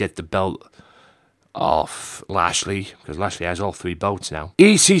how to get the belt off Lashley, because Lashley has all three belts now.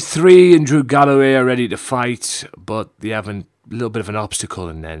 EC3 and Drew Galloway are ready to fight, but they have a little bit of an obstacle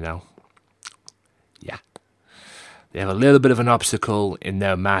in there now. Yeah. They have a little bit of an obstacle in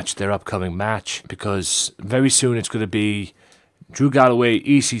their upcoming match, because very soon it's going to be Drew Galloway,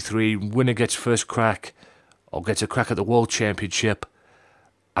 EC3, winner gets first crack, or gets a crack at the World Championship,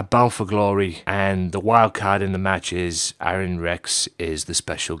 a Bound for Glory, and the wild card in the match is Aaron Rex is the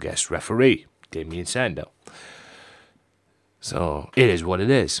special guest referee, Damien Sandow. So, it is what it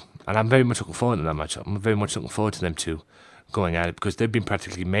is. And I'm very much looking forward to that match. I'm very much looking forward to them two going at it, because they've been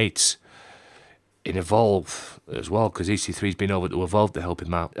practically mates in Evolve as well, because EC3's been over to Evolve to help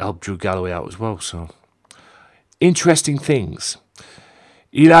him out, help Drew Galloway out as well, so interesting things.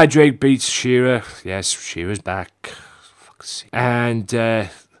 Eli Drake beats Shearer. Yes, Shearer's back. And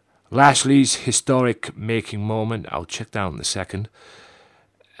Lashley's historic making moment. I'll check down in a second.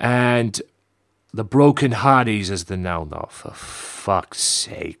 And the Broken Hardys, as they're now known, for fuck's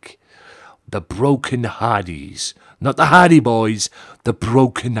sake. The Broken Hardys. Not the Hardy Boys, the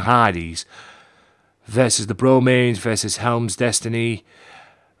Broken Hardys. Versus the Bromains, versus Helm's Destiny,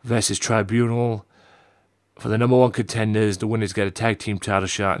 versus Tribunal. For the number one contenders, the winners get a tag team title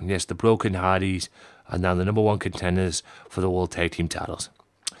shot. And yes, the Broken Hardys are now the number one contenders for the World Tag Team titles.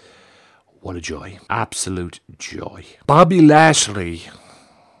 What a joy. Absolute joy. Bobby Lashley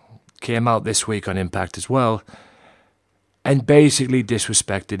came out this week on Impact as well and basically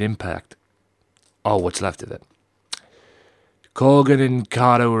disrespected Impact. Oh, what's left of it. Corgan and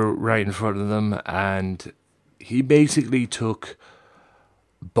Carter were right in front of them, and he basically took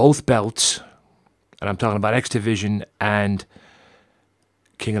both belts, and I'm talking about X Division and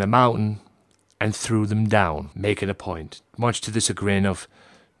King of the Mountain, and threw them down, making a point, much to the chagrin of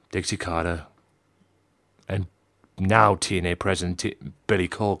Dixie Carter and now TNA President Billy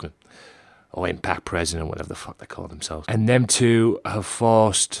Corgan, or Impact President, whatever the fuck they call themselves. And them two have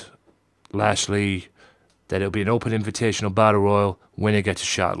forced Lashley that it'll be an open invitational battle royal. Winner gets a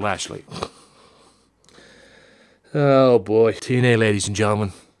shot at Lashley. Oh boy. TNA, ladies and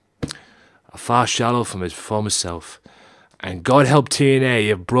gentlemen, a far shadow from his former self. And God help TNA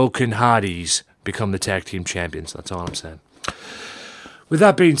if Broken Hardys become the tag team champions. That's all I'm saying. With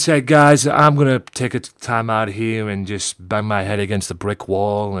that being said, guys, I'm going to take a time out of here and just bang my head against the brick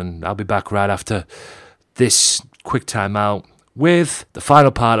wall. And I'll be back right after this quick time out with the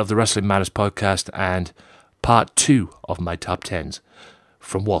final part of the Wrestling Matters podcast and part 2 of my top 10s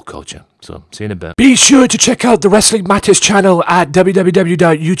from What Culture. So, see you in a bit. Be sure to check out the Wrestling Matters channel at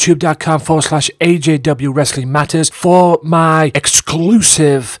www.youtube.com/AJW Wrestling Matters for my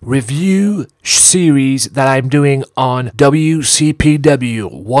exclusive review series that I'm doing on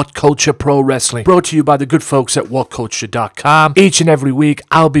WCPW, What Culture Pro Wrestling, brought to you by the good folks at whatculture.com. Each and every week,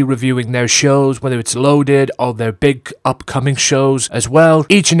 I'll be reviewing their shows, whether it's loaded or their big upcoming shows as well,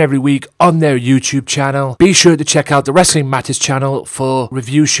 each and every week on their YouTube channel. Be sure to check out the Wrestling Matters channel for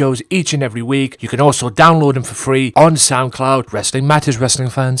review shows each and every week. You can also download them for free on SoundCloud. Wrestling Matters, wrestling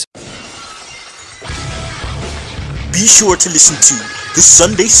fans. Be sure to listen to the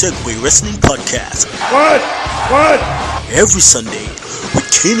Sunday Segway Wrestling Podcast. What? Every Sunday with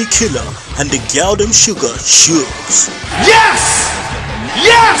Kenny Killer and the Galdem Sugar Shugs. Yes!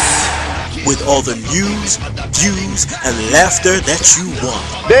 Yes! With all the news, views, and laughter that you want.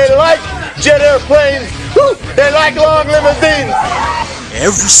 They like jet airplanes. Woo! They like long limousines.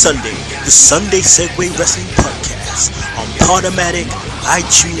 Every Sunday, the Sunday Segway Wrestling Podcast on Podomatic,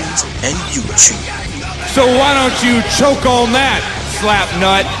 iTunes, and YouTube. So why don't you choke on that, slap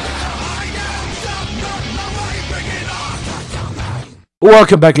nut?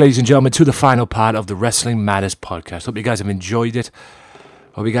 Welcome back, ladies and gentlemen, to the final part of the Wrestling Matters podcast. Hope you guys have enjoyed it.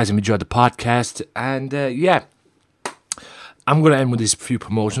 Hope you guys have enjoyed the podcast. And yeah, I'm going to end with these few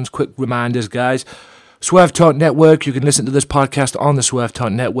promotions. Quick reminders, guys. Swerve Talk Network. You can listen to this podcast on the Swerve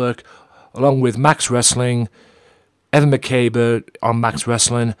Talk Network, along with Max Wrestling, Evan McCabe on Max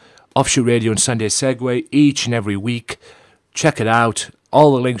Wrestling, Offshoot Radio and Sunday Segway each and every week. Check it out.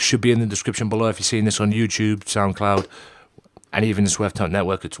 All the links should be in the description below if you're seeing this on YouTube, SoundCloud, and even the Swerve Talk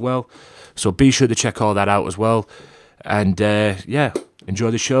Network as well. So be sure to check all that out as well. And yeah, enjoy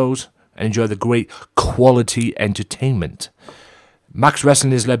the shows and enjoy the great quality entertainment. Max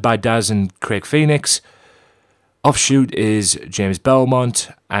Wrestling is led by Daz and Craig Phoenix. Offshoot is James Belmont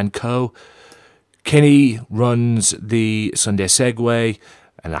and co. Kenny runs the Sunday Segway,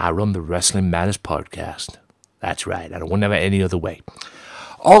 and I run the Wrestling Matters podcast. That's right, I don't want to have it any other way.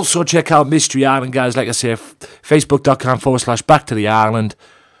 Also, check out Mystery Island, guys. Like I say, facebook.com/Back to the Island.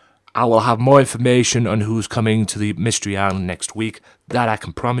 I will have more information on who's coming to the Mystery Island next week. That I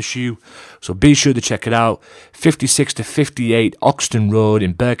can promise you. So be sure to check it out. 56 to 58 Oxton Road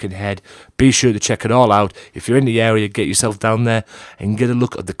in Birkenhead. Be sure to check it all out. If you're in the area, get yourself down there and get a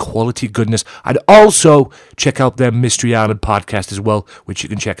look at the quality goodness. And also check out their Mystery Island podcast as well, which you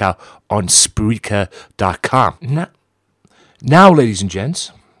can check out on Spreaker.com. Now, ladies and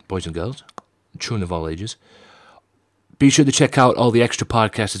gents, boys and girls, children of all ages, be sure to check out all the extra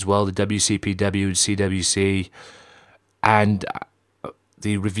podcasts as well, the WCPW, CWC, and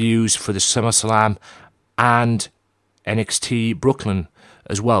the reviews for the SummerSlam and NXT Brooklyn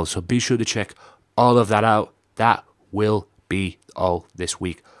as well. So be sure to check all of that out. That will be all this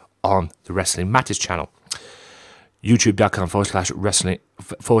week on the Wrestling Matters channel.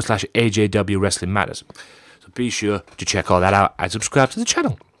 YouTube.com/AJW Wrestling Matters. So be sure to check all that out and subscribe to the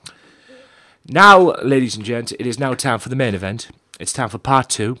channel. Now, ladies and gents, it is now time for the main event. It's time for part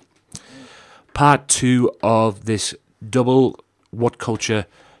 2. Part 2 of this double What Culture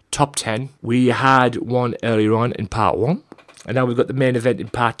top 10. We had one earlier on in part 1. And now we've got the main event in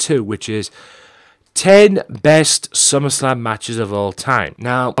part 2, which is 10 best SummerSlam matches of all time.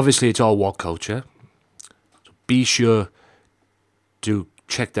 Now, obviously, it's all What Culture. So be sure to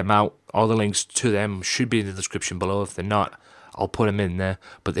check them out. All the links to them should be in the description below. If they're not, I'll put them in there,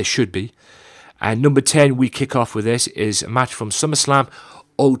 but they should be. And number 10, we kick off with this, is a match from SummerSlam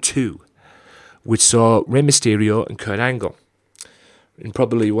 02, which saw Rey Mysterio and Kurt Angle in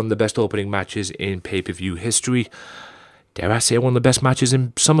probably one of the best opening matches in pay-per-view history. Dare I say one of the best matches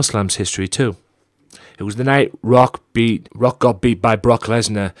in SummerSlam's history too. It was the night Rock got beat by Brock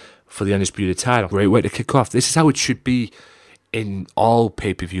Lesnar for the Undisputed title. Great way to kick off. This is how it should be in all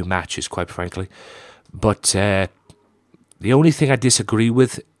pay-per-view matches, quite frankly. But the only thing I disagree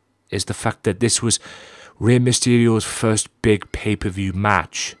with is the fact that this was Rey Mysterio's first big pay-per-view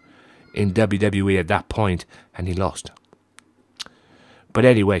match in WWE at that point, and he lost. But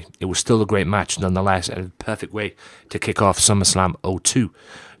anyway, it was still a great match nonetheless, and a perfect way to kick off SummerSlam 02.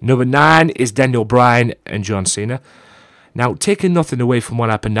 Number 9 is Daniel Bryan and John Cena. Now, taking nothing away from what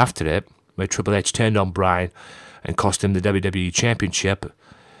happened after it, where Triple H turned on Bryan and cost him the WWE Championship,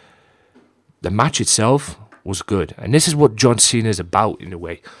 the match itself was good. And this is what John Cena is about, in a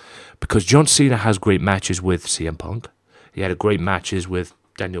way. Because John Cena has great matches with CM Punk. He had great matches with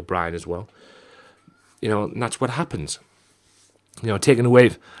Daniel Bryan as well. You know, and that's what happens. You know, taking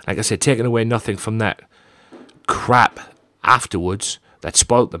away, like I said, taking away nothing from that crap afterwards that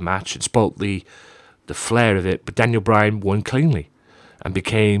spoilt the match and spoilt the flair of it. But Daniel Bryan won cleanly and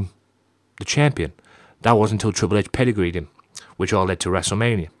became the champion. That wasn't until Triple H pedigreed him, which all led to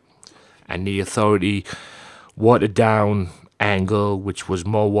WrestleMania. And the Authority watered down angle, which was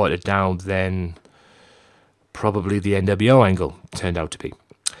more watered down than probably the NWO angle turned out to be.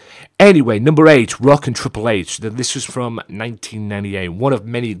 Anyway, number 8, Rock and Triple H. This was from 1998. One of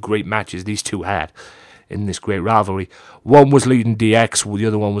many great matches these two had in this great rivalry. One was leading DX, the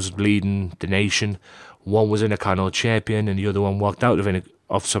other one was leading the Nation. One was Intercontinental Champion, and the other one walked out of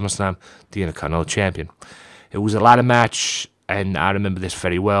SummerSlam, the Intercontinental Champion. It was a ladder match, and I remember this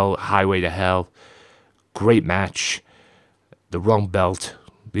very well. Highway to Hell. Great match. The wrong belt.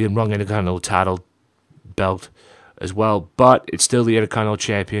 The wrong Intercontinental title belt as well, but it's still the Intercontinental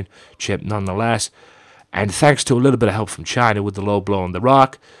Championship nonetheless. And thanks to a little bit of help from China with the low blow on The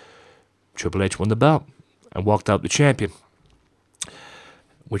Rock, Triple H won the belt and walked out the champion,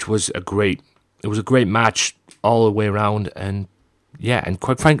 which was a great match all the way around. And yeah, and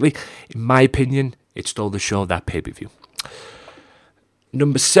quite frankly, in my opinion, it stole the show of that pay-per-view.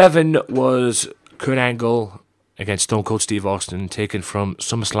 Number 7 was Kurt Angle against Stone Cold Steve Austin, taken from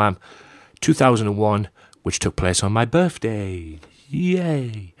SummerSlam 2001, which took place on my birthday.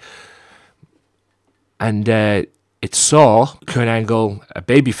 Yay! And it saw Kurt Angle, a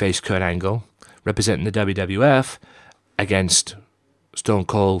babyface Kurt Angle, representing the WWF, against Stone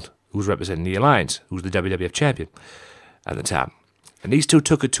Cold, who was representing the Alliance, who was the WWF champion at the time. And these two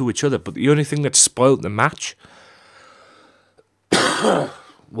took it to each other, but the only thing that spoiled the match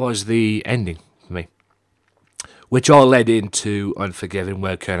was the ending for me, which all led into Unforgiven,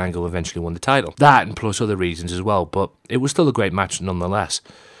 where Kurt Angle eventually won the title. That and plus other reasons as well, but it was still a great match nonetheless.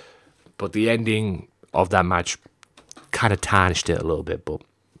 But the ending of that match kind of tarnished it a little bit, but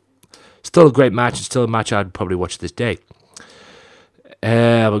still a great match. It's still a match I'd probably watch this day.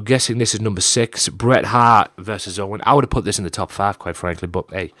 I'm guessing this is number 6, Bret Hart versus Owen. I would have put this in the top 5, quite frankly, but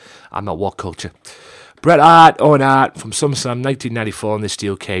hey, I'm not What Culture. Bret Hart, Owen Hart from SummerSlam 1994 in the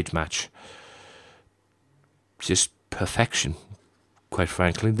steel cage match. Just perfection, quite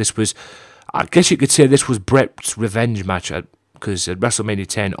frankly. This was, I guess you could say this was Bret's revenge match, because at WrestleMania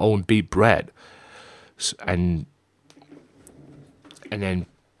 10, Owen beat Bret, and then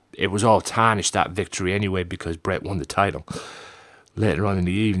it was all tarnished, that victory anyway, because Bret won the title later on in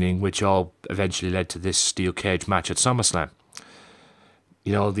the evening, which all eventually led to this steel cage match at SummerSlam.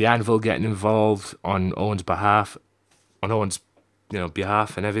 You know, the Anvil getting involved on Owen's behalf,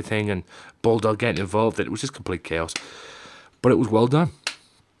 behalf and everything, and Bulldog getting involved. It was just complete chaos, but it was well done.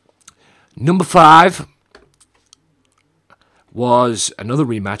 Number 5 was another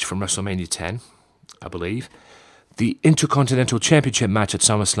rematch from WrestleMania 10, I believe. The Intercontinental Championship match at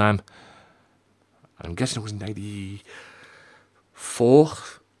SummerSlam. I'm guessing it was 94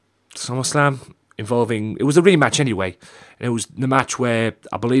 SummerSlam, involving, it was a rematch anyway, and it was the match where,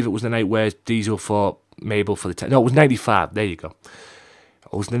 I believe it was the night where Diesel fought Mabel for the no, it was 95, there you go.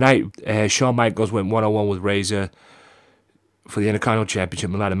 It was the night Shawn Michaels went one-on-one with Razor for the Intercontinental Championship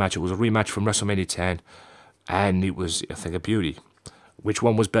in the ladder match. It was a rematch from WrestleMania 10, and it was a thing of beauty. Which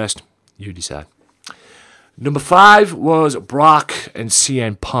one was best? You decide. Number 5 was Brock and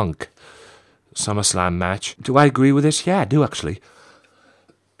CM Punk SummerSlam match. Do I agree with this? Yeah, I do actually.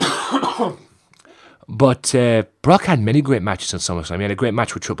 But Brock had many great matches in SummerSlam. He had a great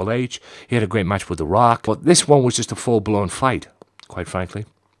match with Triple H. He had a great match with The Rock. But this one was just a full-blown fight, quite frankly.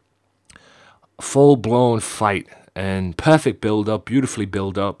 Full-blown fight. And perfect build-up, beautifully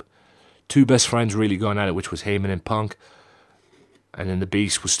build-up. Two best friends really going at it, which was Heyman and Punk. And then the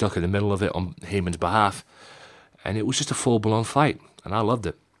Beast was stuck in the middle of it on Heyman's behalf. And it was just a full-blown fight. And I loved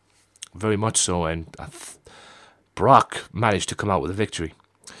it. Very much so. And Brock managed to come out with a victory.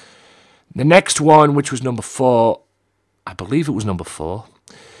 The next one, which was number 4, I believe it was number 4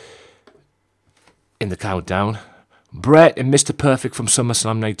 in the countdown, Bret and Mr. Perfect from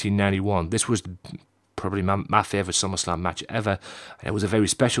SummerSlam 1991. This was probably my favourite SummerSlam match ever. And it was a very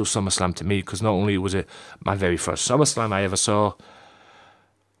special SummerSlam to me because not only was it my very first SummerSlam I ever saw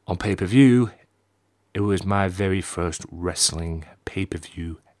on pay-per-view, it was my very first wrestling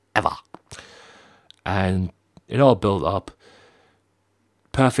pay-per-view ever. And it all built up.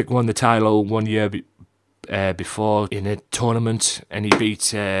 Perfect won the title 1 year before in a tournament, and he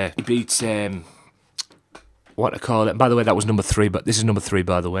beat what I call it. By the way, that was number 3, but this is number 3,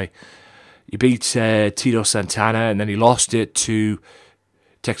 by the way. He beat Tito Santana, and then he lost it to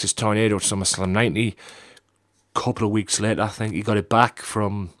Texas Tornado at SummerSlam 90. A couple of weeks later, I think he got it back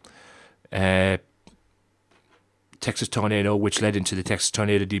from Texas Tornado, which led into the Texas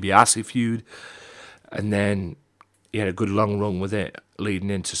Tornado DiBiase feud, and then he had a good long run with it, leading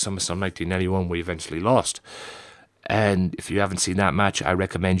into SummerSlam 1991, where he eventually lost. And if you haven't seen that match, I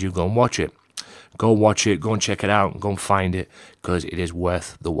recommend you go and watch it. Go watch it, go and check it out, and go and find it, because it is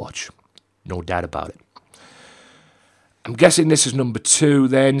worth the watch. No doubt about it. I'm guessing this is number 2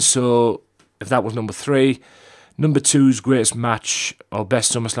 then, so if that was number 3, number 2's greatest match, or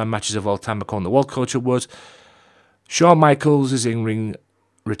best SummerSlam matches of all time according to World Culture, was Shawn Michaels' in-ring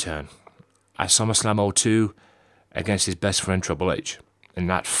return at SummerSlam 02 against his best friend Triple H in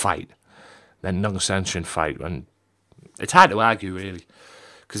that fight, that non-sanctioned fight. And it's hard to argue, really,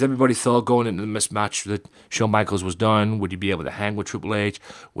 because everybody thought going into this match that Shawn Michaels was done. Would he be able to hang with Triple H?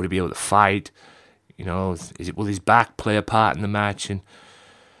 Would he be able to fight? You know, will his back play a part in the match? And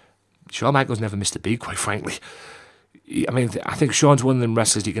Shawn Michaels never missed a beat, quite frankly. I mean, I think Shawn's one of them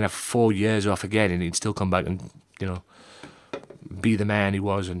wrestlers you can have 4 years off again and he'd still come back and, you know, be the man he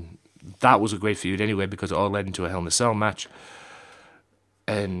was. And that was a great feud anyway, because it all led into a Hell in a Cell match,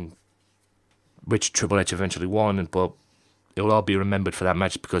 and which Triple H eventually won. But it will all be remembered for that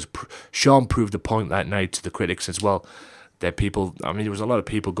match because Shawn proved a point that night to the critics as well. That people, I mean, there was a lot of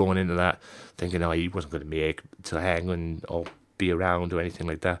people going into that thinking, oh, he wasn't going to make to hang or be around or anything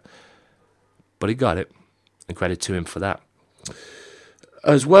like that. But he got it, and credit to him for that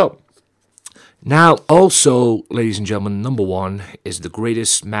as well. Now, also, ladies and gentlemen, number 1 is the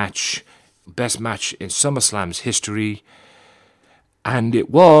greatest match, best match in SummerSlam's history, and it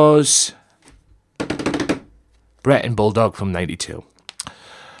was Bret and Bulldog from 92.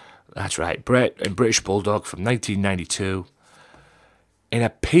 That's right, Bret and British Bulldog from 1992, in a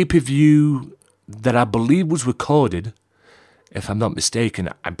pay-per-view that I believe was recorded, if I'm not mistaken.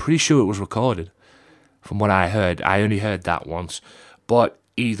 I'm pretty sure it was recorded, from what I heard. I only heard that once, but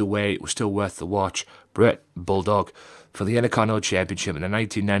either way, it was still worth the watch. Bret Bulldog for the Intercontinental Championship in the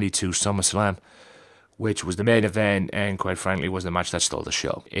 1992 SummerSlam, which was the main event and, quite frankly, was the match that stole the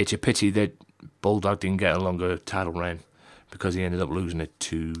show. It's a pity that Bulldog didn't get a longer title reign because he ended up losing it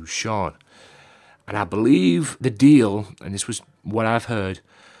to Shawn. And I believe the deal, and this was what I've heard,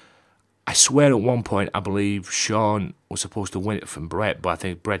 I swear at one point I believe Shawn was supposed to win it from Bret, but I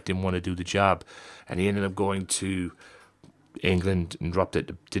think Bret didn't want to do the job, and he ended up going to England and dropped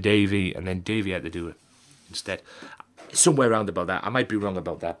it to Davey, and then Davey had to do it instead. Somewhere around about that. I might be wrong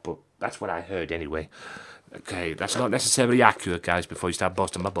about that, but that's what I heard anyway. Okay, that's not necessarily accurate, guys, before you start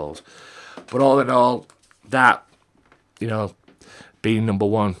busting my balls. But all in all, that, you know, being number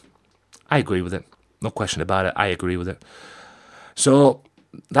 1, I agree with it. No question about it. I agree with it. So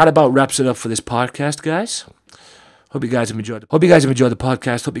that about wraps it up for this podcast, guys. Hope you guys have enjoyed the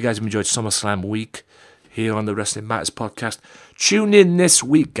podcast. Hope you guys have enjoyed SummerSlam week here on the Wrestling Matters podcast. Tune in this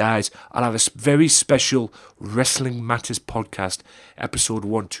week, guys. I'll have a very special Wrestling Matters podcast, episode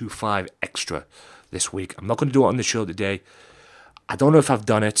 125 extra this week. I'm not going to do it on the show today. I don't know if I've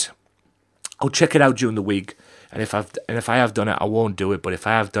done it. I'll check it out during the week. And if I have done it, I won't do it. But if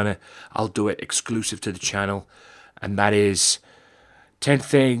I have done it, I'll do it exclusive to the channel. And that is 10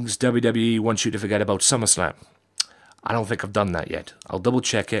 things WWE wants you to forget about SummerSlam. I don't think I've done that yet. I'll double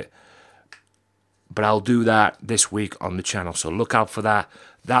check it. But I'll do that this week on the channel. So look out for that.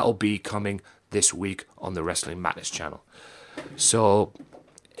 That'll be coming this week on the Wrestling Madness channel. So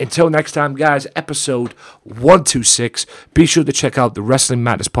until next time, guys, episode 126. Be sure to check out the Wrestling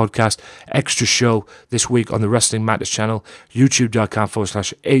Madness podcast extra show this week on the Wrestling Madness channel,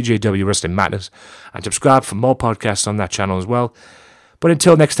 youtube.com/AJW Wrestling Madness, and subscribe for more podcasts on that channel as well. But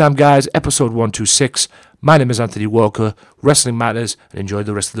until next time, guys, episode 126. My name is Anthony Walker, Wrestling Matters, and enjoy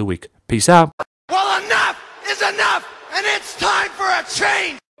the rest of the week. Peace out. Well, enough is enough, and it's time for a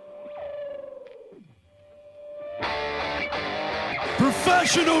change!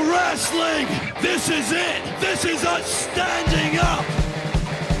 Professional wrestling! This is it! This is us standing up!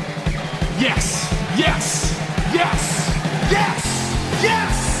 Yes! Yes! Yes! Yes!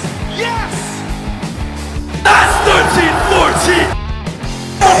 Yes! Yes! That's 13-14!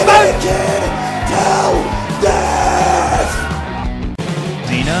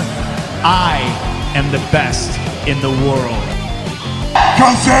 Cena, I am the best in the world.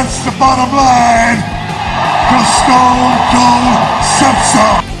 Cause that's the bottom line! Cause Stone Cold said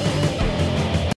so!